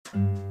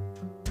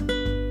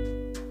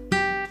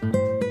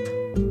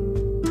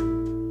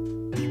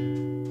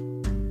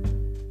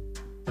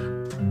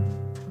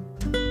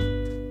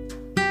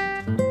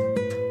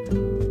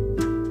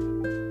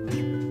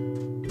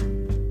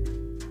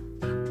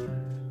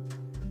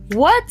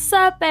What's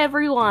up,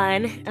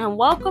 everyone, and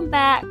welcome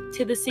back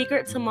to the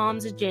Secret to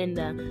Mom's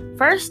Agenda.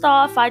 First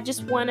off, I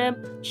just want to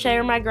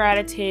share my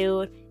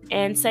gratitude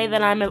and say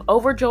that I'm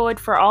overjoyed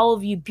for all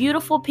of you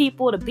beautiful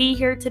people to be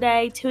here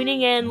today,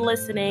 tuning in,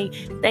 listening.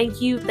 Thank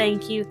you.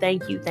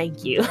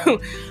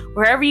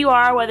 Wherever you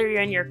are, whether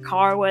you're in your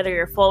car, whether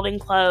you're folding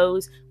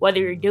clothes, whether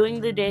you're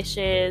doing the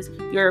dishes,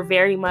 you're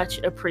very much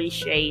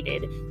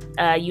appreciated.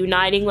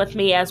 Uniting with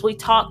me as we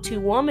talk to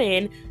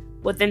women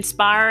with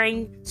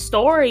inspiring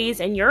stories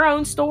and your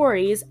own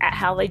stories at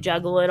how they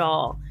juggle it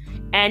all,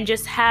 and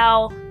just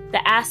how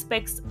the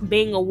aspects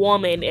being a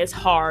woman is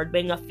hard,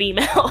 being a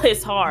female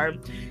is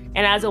hard.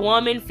 And as a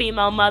woman,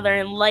 female, mother,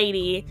 and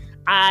lady,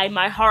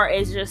 my heart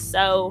is just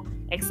so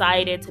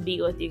excited to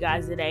be with you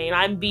guys today, and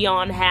I'm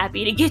beyond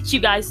happy to get you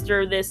guys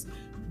through this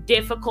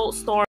difficult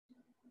storm.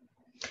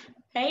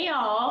 Hey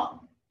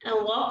y'all, and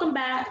welcome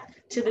back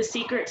to the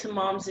Secret to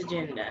Mom's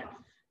Agenda.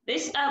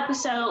 This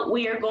episode,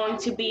 we are going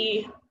to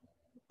be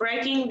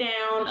breaking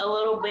down a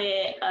little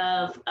bit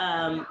of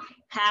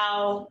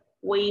how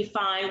we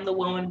find the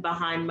woman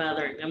behind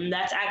mothering. And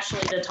that's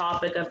actually the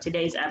topic of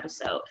today's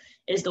episode,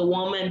 is the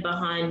woman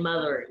behind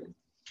mothering.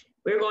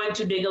 We're going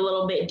to dig a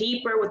little bit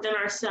deeper within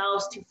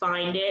ourselves to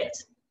find it,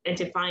 and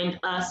to find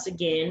us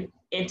again,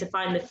 and to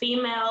find the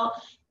female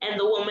and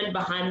the woman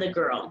behind the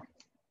girl.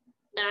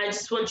 And I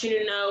just want you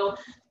to know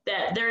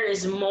that there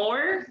is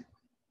more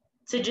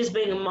to just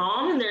being a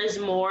mom, and there's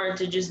more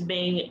to just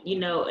being,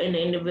 an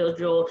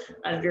individual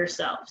of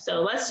yourself.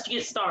 So let's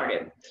get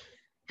started.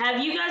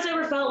 Have you guys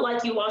ever felt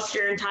like you lost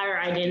your entire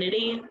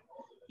identity?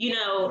 You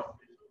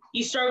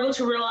struggle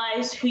to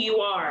realize who you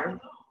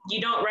are.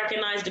 You don't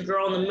recognize the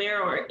girl in the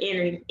mirror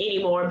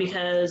anymore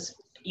because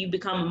you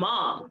become a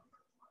mom.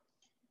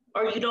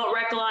 Or you don't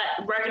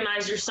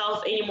recognize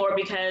yourself anymore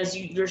because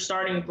you're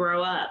starting to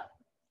grow up.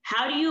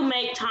 How do you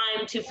make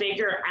time to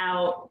figure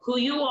out who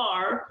you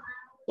are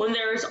when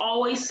there's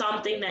always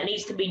something that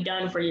needs to be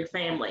done for your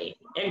family?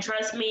 And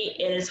trust me,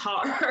 it is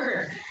hard,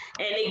 and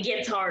it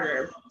gets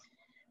harder.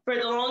 For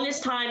the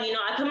longest time,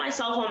 I put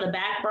myself on the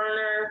back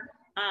burner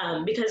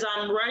because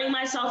I'm running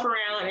myself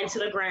around into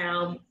the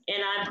ground, and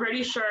I'm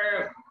pretty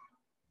sure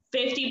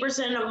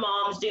 50% of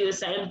moms do the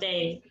same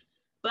thing.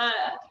 But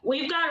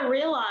we've got to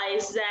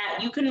realize that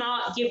you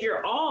cannot give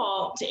your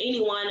all to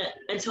anyone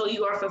until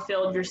you are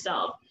fulfilled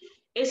yourself.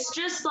 It's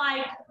just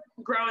like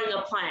growing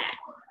a plant.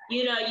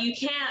 You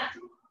can't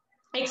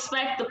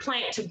expect the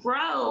plant to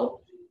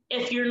grow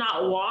if you're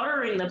not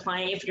watering the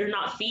plant, if you're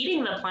not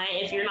feeding the plant,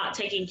 if you're not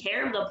taking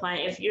care of the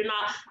plant, if you're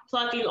not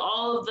plucking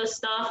all of the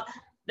stuff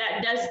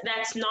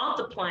that's not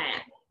the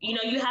plant.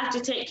 You have to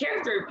take care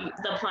of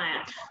the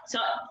plant. So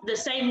the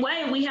same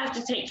way, we have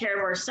to take care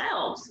of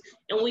ourselves,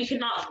 and we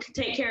cannot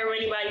take care of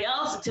anybody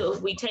else until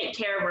we take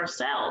care of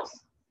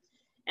ourselves.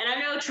 And I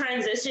know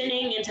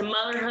transitioning into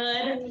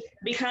motherhood,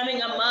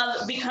 becoming a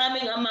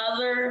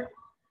mother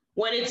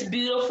when it's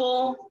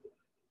beautiful,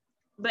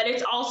 but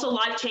it's also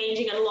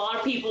life-changing, and a lot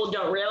of people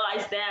don't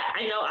realize that.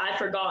 I know I've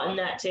forgotten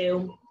that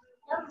too.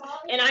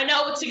 And I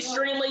know it's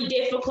extremely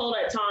difficult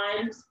at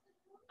times,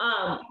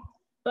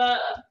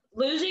 but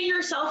losing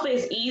yourself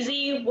is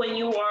easy when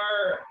you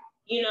are,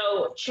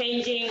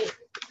 changing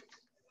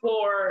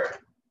for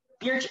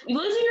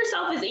losing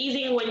yourself is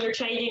easy when you're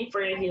changing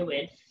for a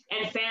human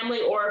and family,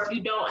 or if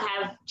you don't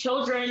have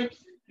children,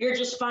 you're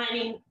just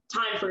finding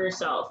time for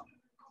yourself.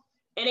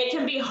 And it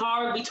can be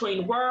hard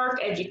between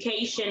work,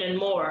 education, and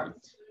more.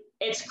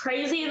 It's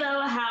crazy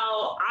though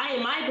how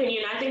in my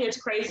opinion, I think it's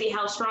crazy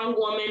how strong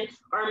women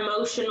are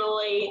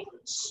emotionally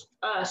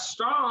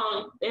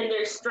strong, and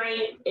their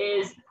strength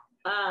is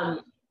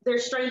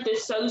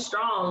so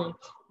strong,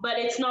 but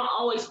it's not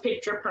always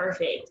picture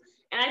perfect.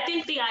 And I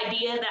think the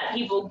idea that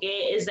people get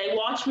is they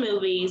watch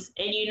movies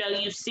and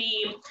you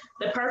see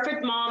the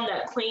perfect mom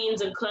that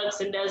cleans and cooks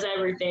and does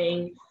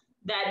everything,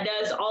 that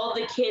does all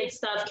the kids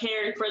stuff,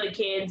 caring for the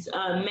kids,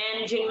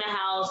 managing the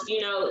house,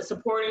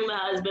 supporting the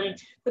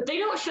husband, but they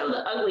don't show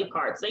the ugly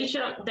parts. They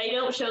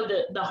don't show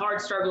the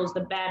hard struggles,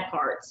 the bad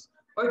parts,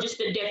 or just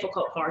the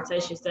difficult parts, I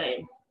should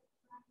say.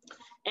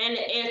 And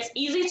it's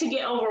easy to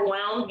get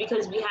overwhelmed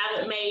because we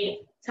haven't made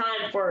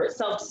time for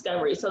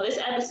self-discovery. So this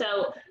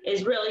episode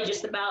is really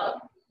just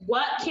about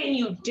what can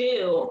you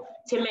do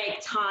to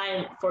make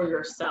time for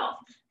yourself?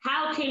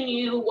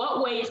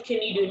 What ways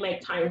can you do to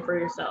make time for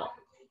yourself?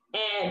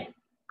 And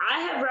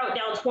I have wrote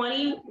down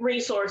 20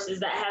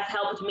 resources that have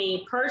helped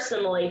me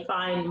personally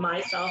find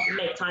myself and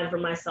make time for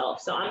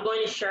myself. So I'm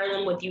going to share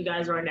them with you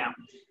guys right now.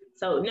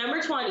 So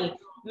number 20,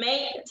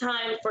 make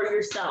time for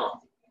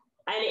yourself.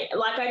 And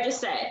like I just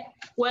said,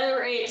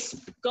 whether it's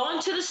going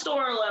to the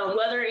store alone,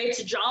 whether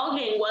it's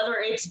jogging, whether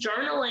it's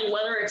journaling,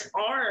 whether it's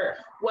art,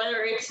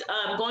 whether it's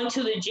going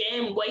to the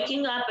gym,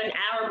 waking up an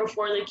hour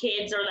before the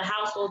kids or the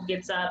household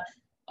gets up,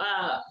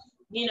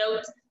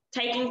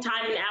 taking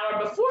time an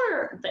hour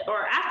before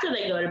or after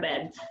they go to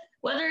bed,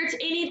 whether it's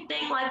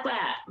anything like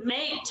that,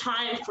 make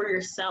time for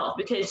yourself,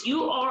 because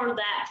you are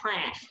that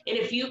plant. And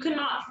if you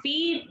cannot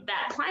feed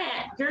that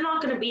plant, you're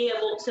not going to be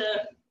able to,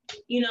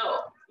 you're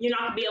not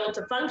going to be able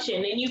to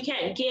function, and you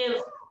can't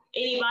give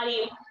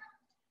anybody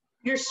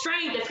your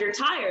strength if you're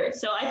tired.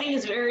 So I think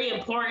it's very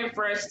important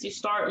for us to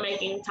start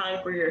making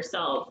time for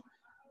yourself.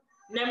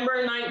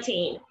 Number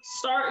 19,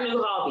 start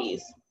new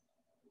hobbies.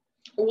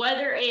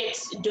 Whether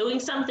it's doing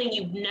something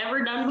you've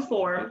never done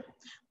before,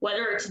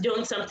 whether it's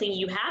doing something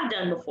you have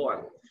done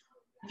before.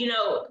 You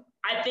know,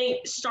 I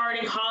think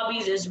starting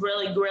hobbies is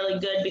really, really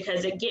good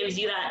because it gives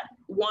you that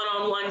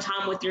one-on-one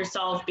time with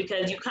yourself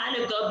because you kind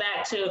of go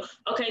back to,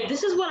 okay,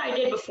 this is what I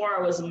did before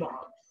I was a mom.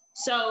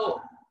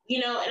 So, you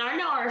know, and I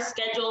know our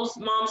schedules,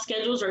 mom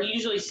schedules are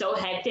usually so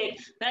hectic,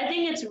 but I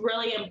think it's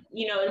really,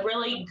 you know,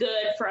 really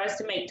good for us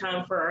to make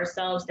time for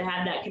ourselves, to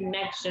have that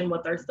connection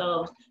with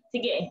ourselves, to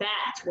get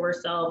back to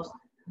ourselves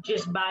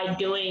just by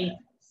doing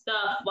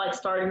stuff like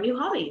starting new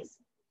hobbies.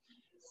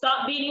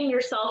 Stop beating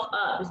yourself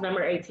up is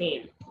number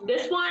 18.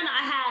 This one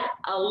I had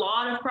a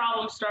lot of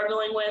problems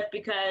struggling with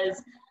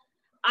because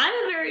I'm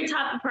a very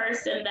type of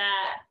person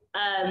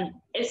that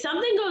if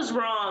something goes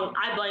wrong,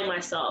 I blame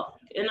myself.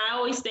 And I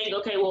always think,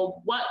 okay,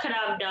 well, what could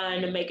I have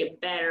done to make it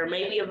better?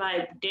 Maybe if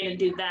I didn't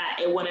do that,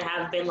 it wouldn't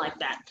have been like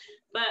that.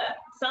 But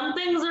some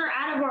things are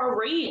out of our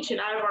reach and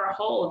out of our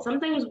hold. Some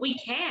things we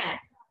can't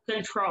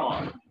control.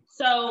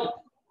 So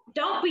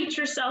don't beat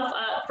yourself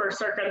up for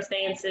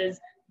circumstances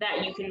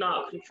that you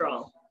cannot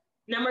control.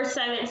 Number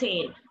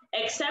 17,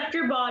 accept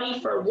your body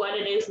for what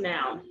it is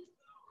now.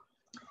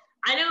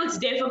 I know it's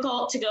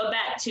difficult to go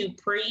back to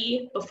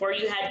before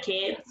you had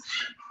kids,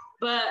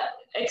 but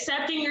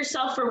accepting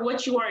yourself for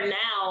what you are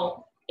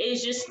now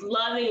is just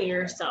loving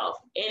yourself.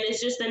 And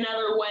it's just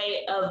another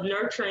way of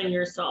nurturing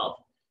yourself.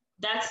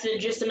 That's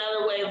just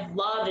another way of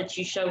love that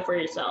you show for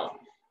yourself.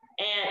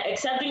 And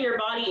accepting your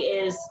body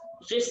is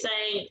just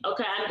saying,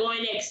 okay, I'm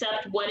going to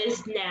accept what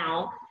is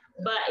now.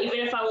 But even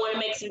if I want to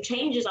make some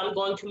changes, I'm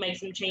going to make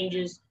some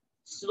changes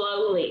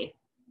slowly.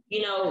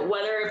 You know,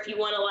 whether if you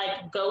want to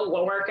like go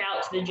work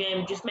out to the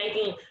gym, just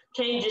making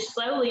changes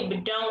slowly,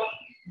 but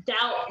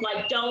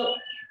don't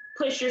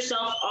push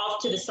yourself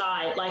off to the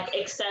side, like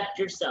accept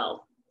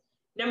yourself.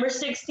 Number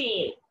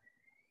 16,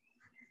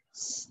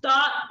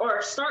 start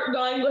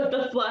going with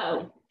the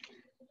flow.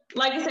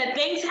 Like I said,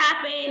 things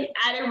happen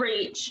out of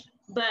reach,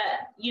 but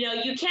you know,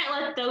 you can't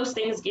let those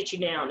things get you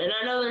down. And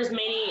I know there's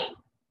many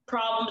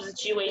problems,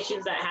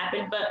 situations that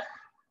happen, but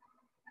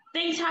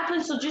things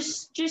happen. So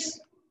just,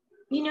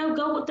 you know,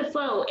 go with the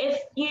flow. If,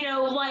 you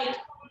know, like,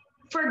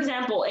 for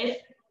example, if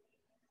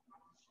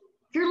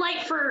you're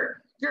late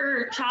for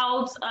your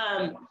child's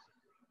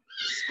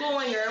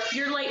schooling, or if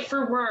you're late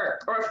for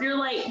work, or if you're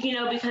late, you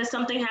know, because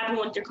something happened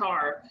with your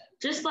car,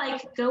 just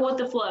like go with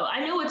the flow.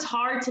 I know it's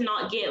hard to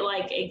not get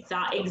like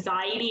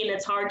anxiety, and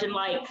it's hard to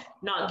like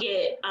not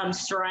get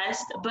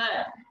stressed,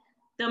 but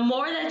the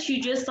more that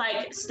you just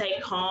like stay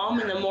calm,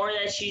 and the more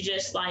that you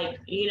just like,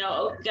 you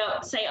know, go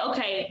say,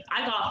 okay,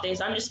 I got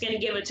this. I'm just going to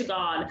give it to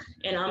God,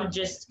 and I'm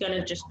just going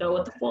to just go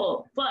with the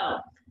flow.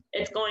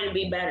 It's going to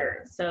be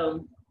better.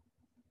 So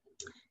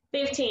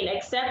 15,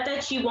 accept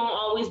that you won't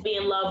always be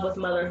in love with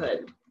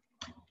motherhood.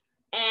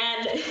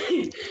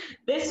 And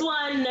this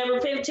one,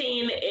 number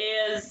 15,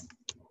 is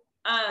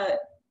a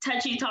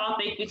touchy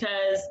topic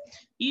because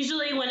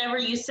usually whenever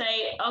you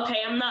say, okay,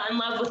 I'm not in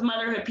love with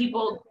motherhood,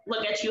 people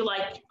look at you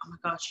like, oh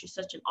my gosh, you're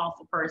such an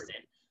awful person,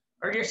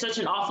 or you're such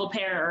an awful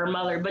parent or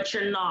mother, but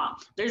you're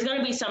not. There's going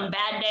to be some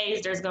bad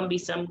days. There's going to be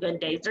some good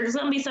days. There's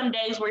going to be some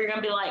days where you're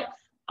going to be like,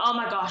 oh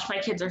my gosh, my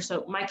kids are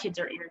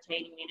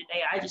irritating me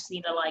today. I just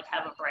need to like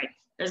have a break.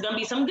 There's going to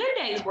be some good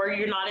days where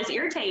you're not as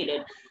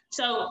irritated.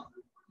 So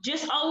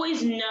just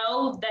always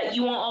know that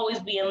you won't always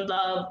be in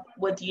love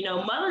with, you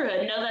know,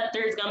 motherhood. Know that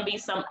there's going to be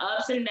some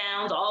ups and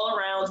downs all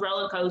around,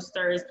 roller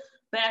coasters.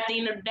 But at the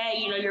end of the day,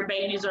 you know, your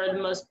babies are the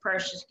most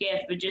precious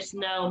gift. But just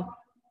know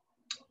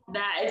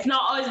that it's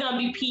not always going to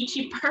be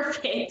peachy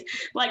perfect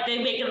like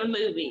they make in the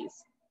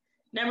movies.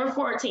 Number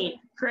 14,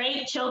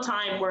 create chill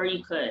time where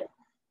you could.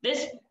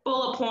 This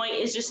bullet point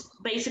is just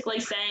basically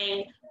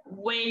saying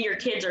when your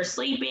kids are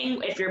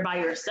sleeping, if you're by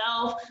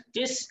yourself,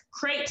 just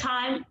create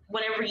time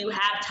whenever you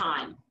have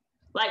time.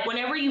 Like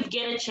whenever you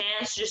get a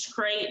chance, just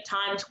create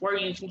times where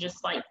you can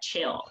just like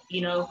chill,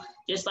 you know,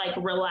 just like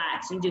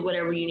relax and do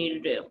whatever you need to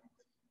do.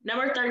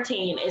 Number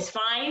 13 is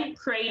find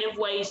creative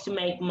ways to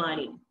make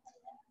money.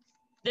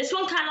 This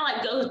one kind of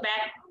like goes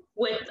back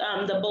with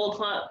the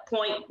bullet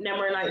point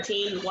number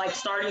 19, like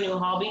starting new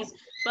hobbies.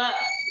 But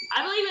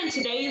I believe in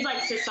today's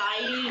like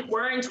society,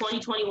 we're in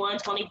 2021,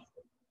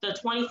 the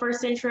 21st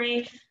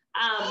century.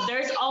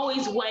 There's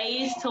always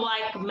ways to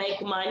like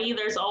make money.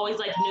 There's always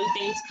like new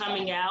things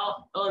coming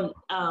out.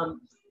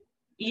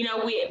 You know,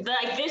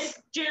 like this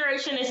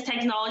generation is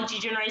technology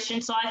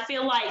generation. So I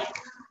feel like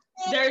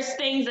there's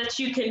things that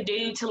you can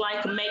do to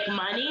like make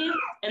money,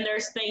 and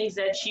there's things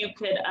that you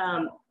could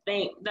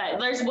think that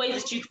there's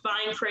ways that you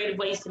find creative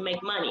ways to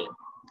make money.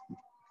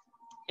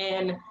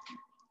 And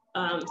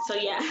so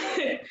yeah,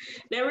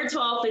 number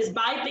 12 is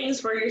buy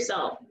things for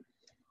yourself.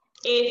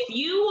 If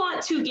you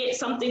want to get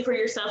something for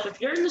yourself, if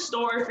you're in the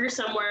store, if you're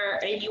somewhere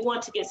and you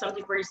want to get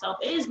something for yourself,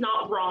 it is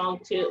not wrong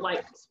to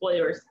like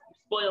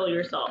spoil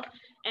yourself.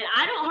 And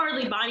I don't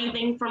hardly buy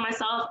anything for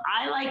myself.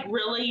 I like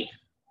really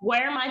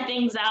wear my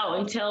things out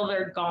until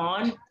they're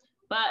gone.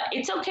 But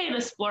it's okay to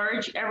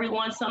splurge every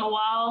once in a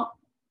while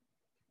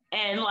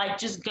and like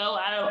just go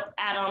out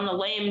on the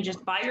limb and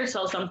just buy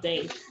yourself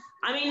something.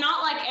 I mean,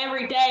 not like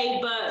every day,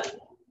 but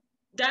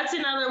that's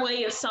another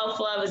way of self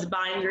love is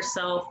buying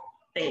yourself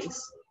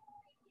things.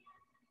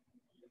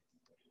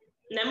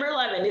 Number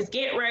 11 is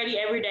get ready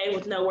every day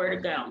with nowhere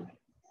to go.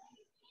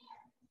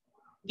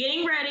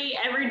 Getting ready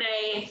every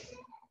day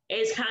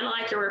is kind of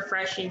like a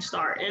refreshing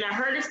start. And I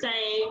heard a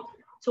saying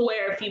to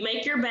where if you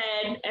make your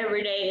bed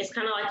every day, it's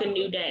kind of like a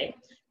new day.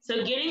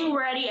 So getting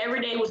ready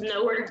every day with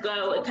nowhere to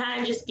go, it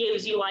kind of just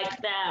gives you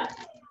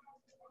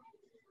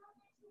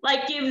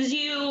gives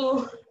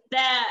you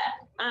that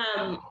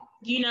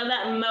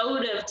that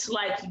motive to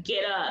like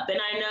get up. And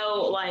I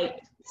know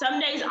like some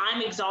days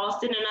I'm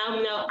exhausted, and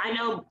I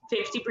know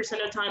 50% of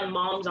the time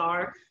moms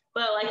are,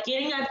 but like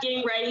getting up,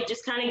 getting ready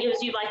just kind of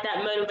gives you like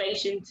that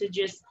motivation to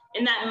just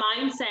in that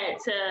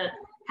mindset to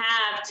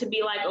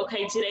be like,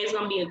 okay, today's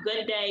gonna be a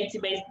good day.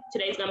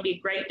 Today's gonna be a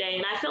great day.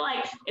 And I feel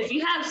like if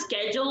you have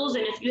schedules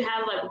and if you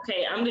have like,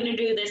 okay, I'm gonna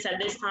do this at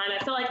this time,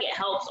 I feel like it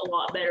helps a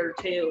lot better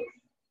too.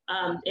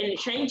 And it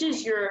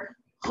changes your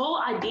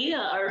whole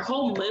idea or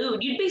whole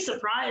mood. You'd be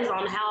surprised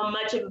on how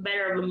much of a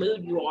better of a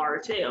mood you are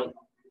too.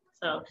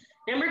 So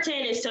number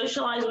 10 is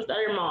socialize with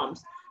other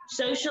moms.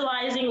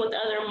 Socializing with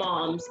other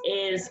moms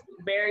is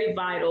very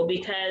vital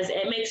because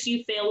it makes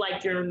you feel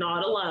like you're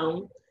not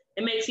alone.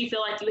 It makes you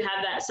feel like you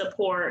have that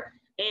support.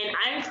 And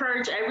I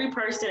encourage every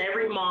person,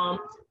 every mom,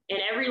 and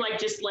every like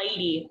just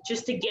lady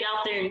just to get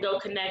out there and go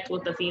connect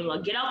with the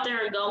female. Get out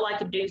there and go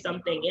like do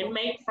something and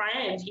make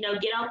friends.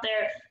 Get out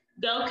there,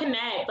 go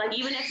connect. Like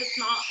even if it's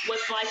not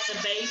with like the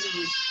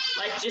babies,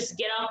 like just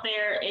get out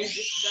there and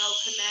just go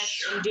connect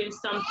and do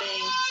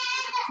something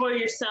for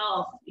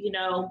yourself.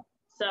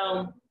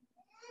 So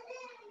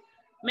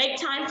make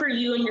time for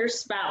you and your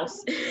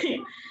spouse.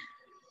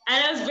 I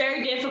know it's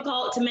very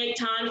difficult to make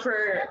time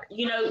for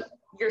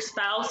your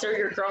spouse or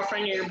your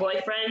girlfriend or your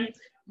boyfriend,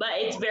 but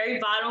it's very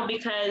vital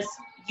because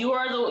you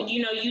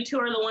two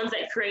are the ones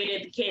that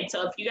created the kid.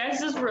 So if you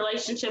guys'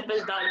 relationship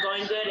is not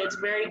going good, it's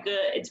very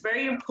good. It's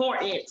very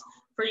important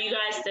for you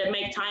guys to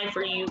make time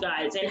for you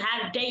guys and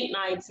have date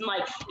nights. And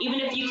like, even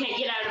if you can't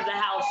get out of the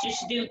house,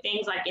 just do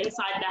things like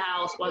inside the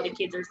house while the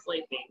kids are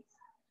sleeping.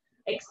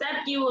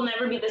 Except you will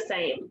never be the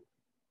same.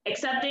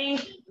 Accepting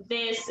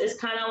this is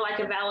kind of like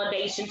a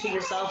validation to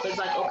yourself. It's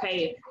like,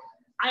 okay,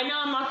 I know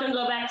I'm not going to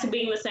go back to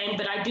being the same,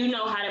 but I do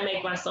know how to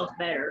make myself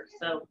better.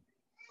 So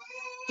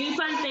do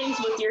fun things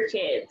with your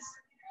kids.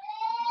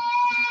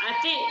 I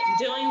think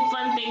doing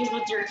fun things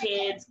with your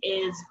kids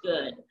is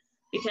good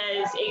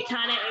because it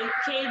kind of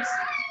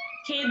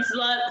kids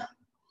love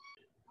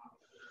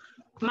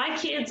my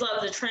kids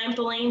love the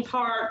trampoline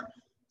park.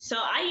 So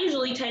I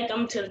usually take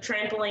them to the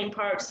trampoline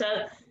park.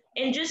 So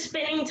and just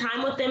spending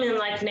time with them in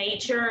like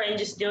nature and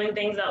just doing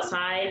things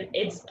outside,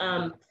 it's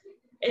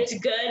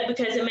good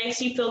because it makes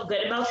you feel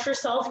good about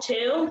yourself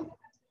too.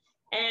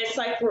 And it's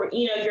like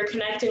you're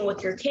connecting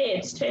with your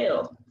kids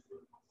too.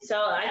 So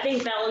I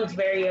think that one's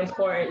very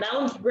important. That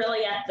one's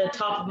really at the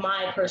top of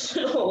my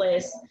personal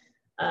list.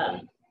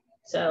 Um,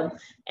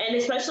 and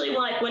especially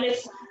like when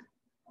it's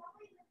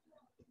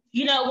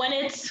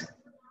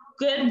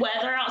good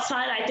weather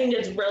outside, I think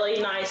it's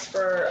really nice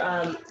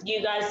for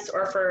you guys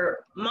or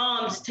for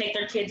moms to take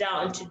their kids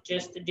out and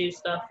to do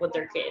stuff with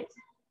their kids.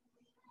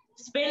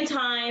 Spend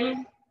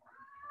time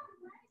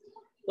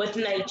with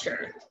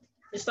nature,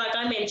 just like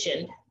I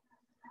mentioned.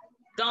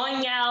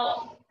 Going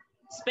out,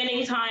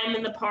 spending time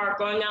in the park,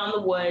 going out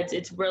in the woods,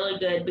 it's really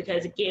good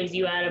because it gives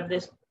you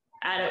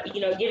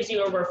gives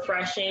you a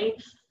refreshing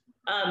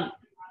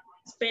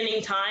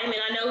spending time. And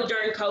I know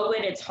during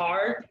COVID it's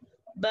hard,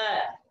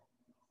 but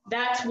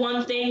that's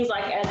one thing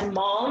like as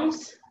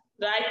moms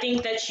that I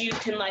think that you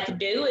can like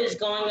do is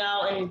going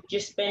out and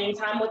just spending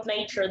time with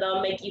nature.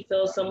 That'll make you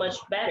feel so much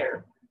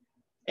better.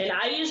 And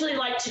I usually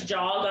like to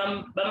jog.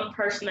 I'm a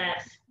person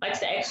that likes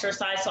to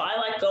exercise, so I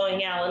like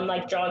going out and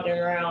like jogging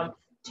around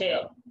too.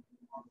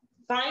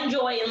 Find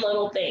joy in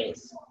little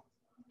things.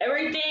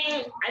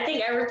 I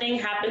think everything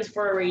happens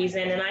for a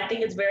reason, and I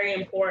think it's very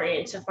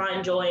important to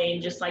find joy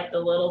in just like the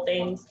little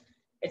things.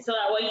 And so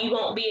that way you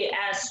won't be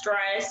as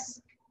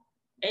stressed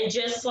and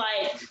just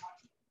live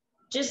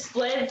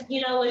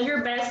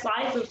your best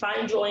life and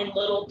find joy in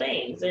little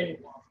things. And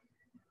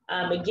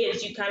it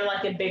gives you kind of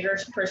like a bigger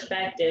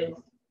perspective.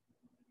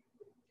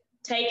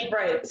 Take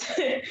breaks.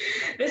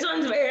 This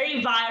one's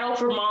very vital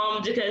for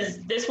moms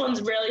because this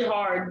one's really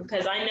hard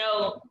because I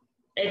know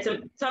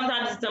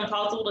sometimes it's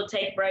impossible to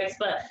take breaks,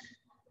 but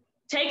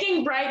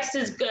taking breaks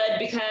is good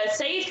because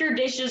say if your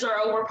dishes are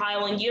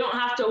overpiling, you don't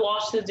have to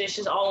wash the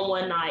dishes all in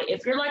one night.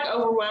 If you're like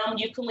overwhelmed,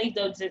 you can leave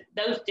those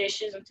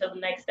dishes until the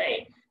next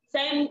day.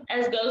 Same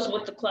as goes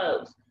with the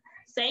clothes.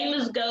 Same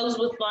as goes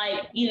with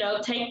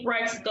take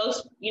breaks, go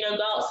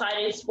outside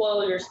and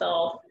spoil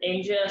yourself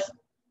and just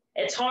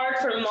it's hard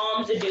for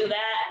moms to do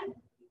that.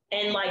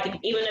 And like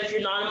even if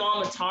you're not a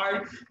mom, it's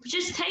hard. But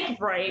just take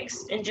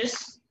breaks and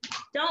just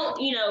Don't,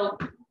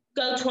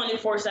 go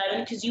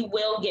 24/7 because you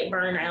will get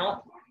burned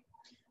out.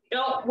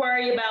 Don't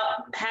worry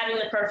about having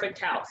the perfect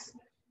house.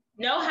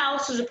 No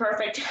house is a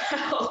perfect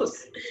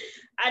house.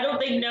 I don't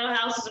think no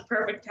house is a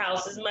perfect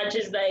house as much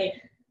as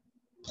they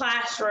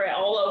plaster it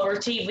all over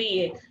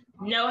TV.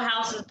 No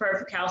house is a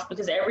perfect house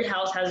because every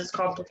house has its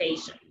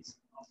complications.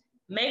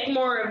 Make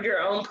more of your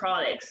own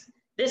products.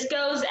 This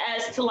goes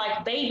as to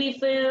like baby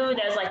food,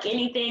 as like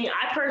anything.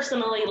 I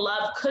personally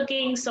love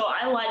cooking, so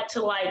I like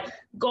to like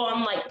go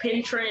on like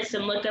Pinterest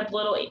and look up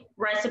little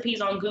recipes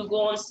on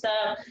Google and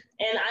stuff.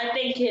 And I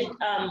think it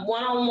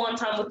one-on-one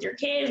time with your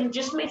kids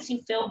just makes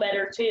you feel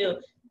better too.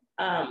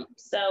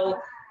 So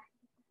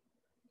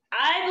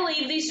I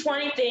believe these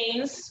 20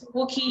 things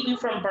will keep you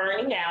from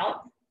burning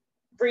out,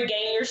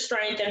 regain your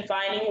strength, and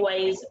finding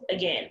ways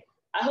again.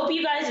 I hope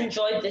you guys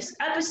enjoyed this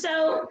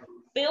episode.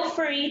 Feel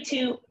free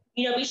to,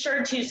 be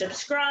sure to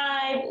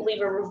subscribe,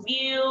 leave a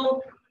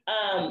review,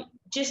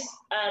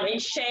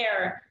 and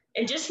share.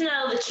 And just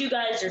know that you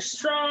guys are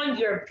strong,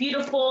 you're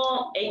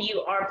beautiful, and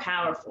you are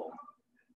powerful.